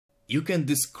You can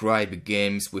describe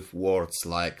games with words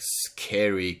like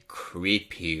scary,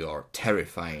 creepy, or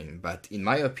terrifying, but in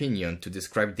my opinion, to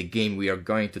describe the game we are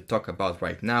going to talk about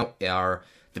right now,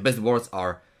 the best words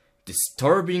are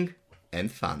disturbing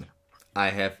and fun. I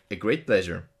have a great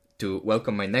pleasure to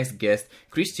welcome my next guest,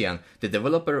 Christian, the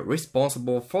developer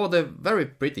responsible for the very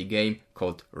pretty game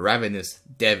called Ravenous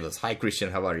Devils. Hi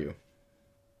Christian, how are you?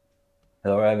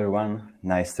 Hello everyone,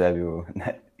 nice to have you.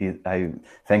 I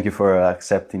thank you for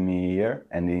accepting me here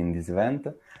and in this event.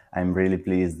 I'm really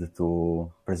pleased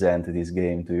to present this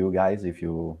game to you guys if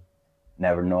you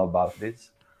never know about this.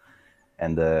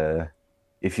 And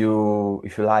if you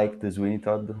like the Sweeney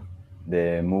Todd,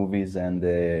 the movies and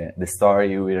the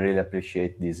story, you will really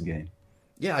appreciate this game.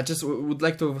 Yeah, I just would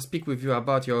like to speak with you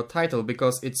about your title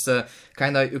because it's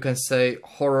kind of, you can say,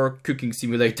 horror cooking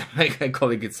simulator. I can call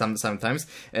it sometimes,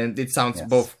 and it sounds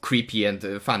both creepy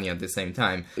and funny at the same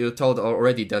time. You told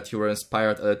already that you were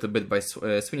inspired a little bit by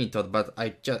Sweeney Todd, but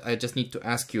I just need to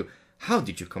ask you, how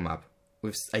did you come up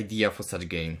with this idea for such a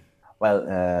game? Well,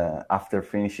 after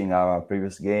finishing our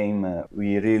previous game,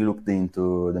 we really looked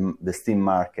into the Steam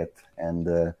market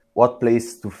and what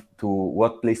place to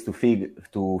fill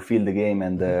the game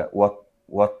and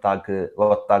what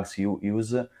tags you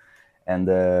use,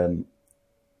 and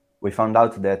we found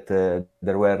out that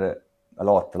there were a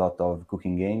lot of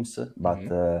cooking games,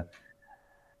 but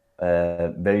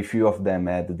very few of them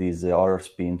had this horror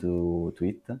spin to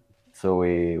it. So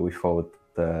we thought,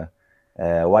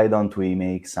 why don't we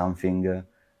make something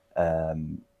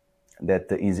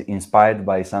that is inspired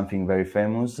by something very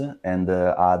famous and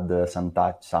add some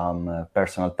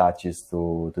personal touches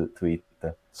to it.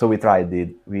 So we tried to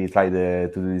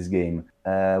do this game.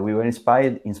 We were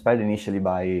inspired initially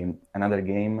by another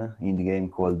indie game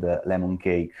called Lemon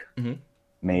Cake,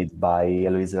 made by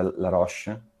Eloise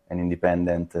Laroche, an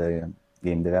independent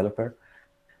game developer.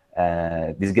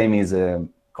 This game is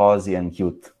cozy and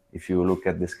cute. If you look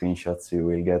at the screenshots, you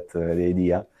will get the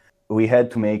idea. We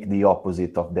had to make the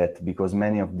opposite of that because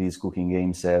many of these cooking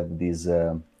games have these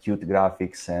cute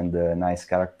graphics and nice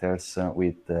characters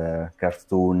with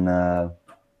cartoon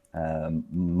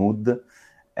mood,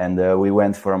 and we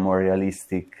went for a more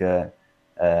realistic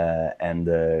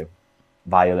and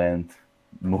violent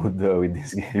mood with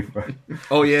this game.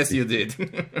 Oh yes, you did.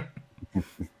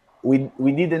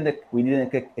 we didn't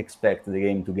expect the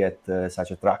game to get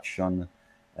such a traction.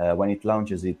 When it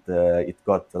launches, it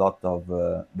got a lot of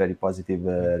very positive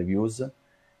reviews,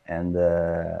 and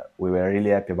we were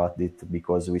really happy about it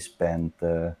because we spent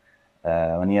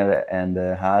 1 year and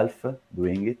a half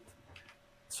doing it.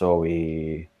 So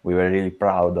we were really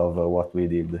proud of what we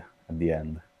did at the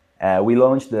end. We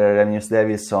launched the Ravenous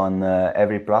Devils on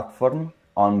every platform.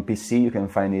 On PC, you can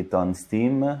find it on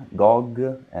Steam, GOG,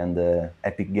 and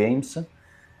Epic Games.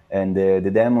 And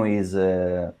the demo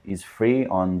is free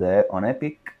on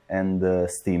Epic and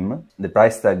Steam. The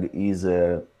price tag is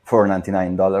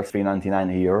 $4.99,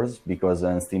 €3.99 because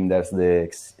on Steam there's the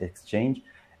exchange.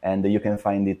 And you can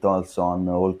find it also on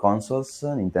all consoles: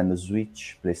 Nintendo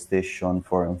Switch, PlayStation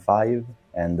 4 and 5,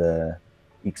 and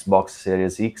Xbox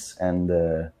Series X and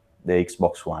the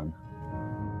Xbox One.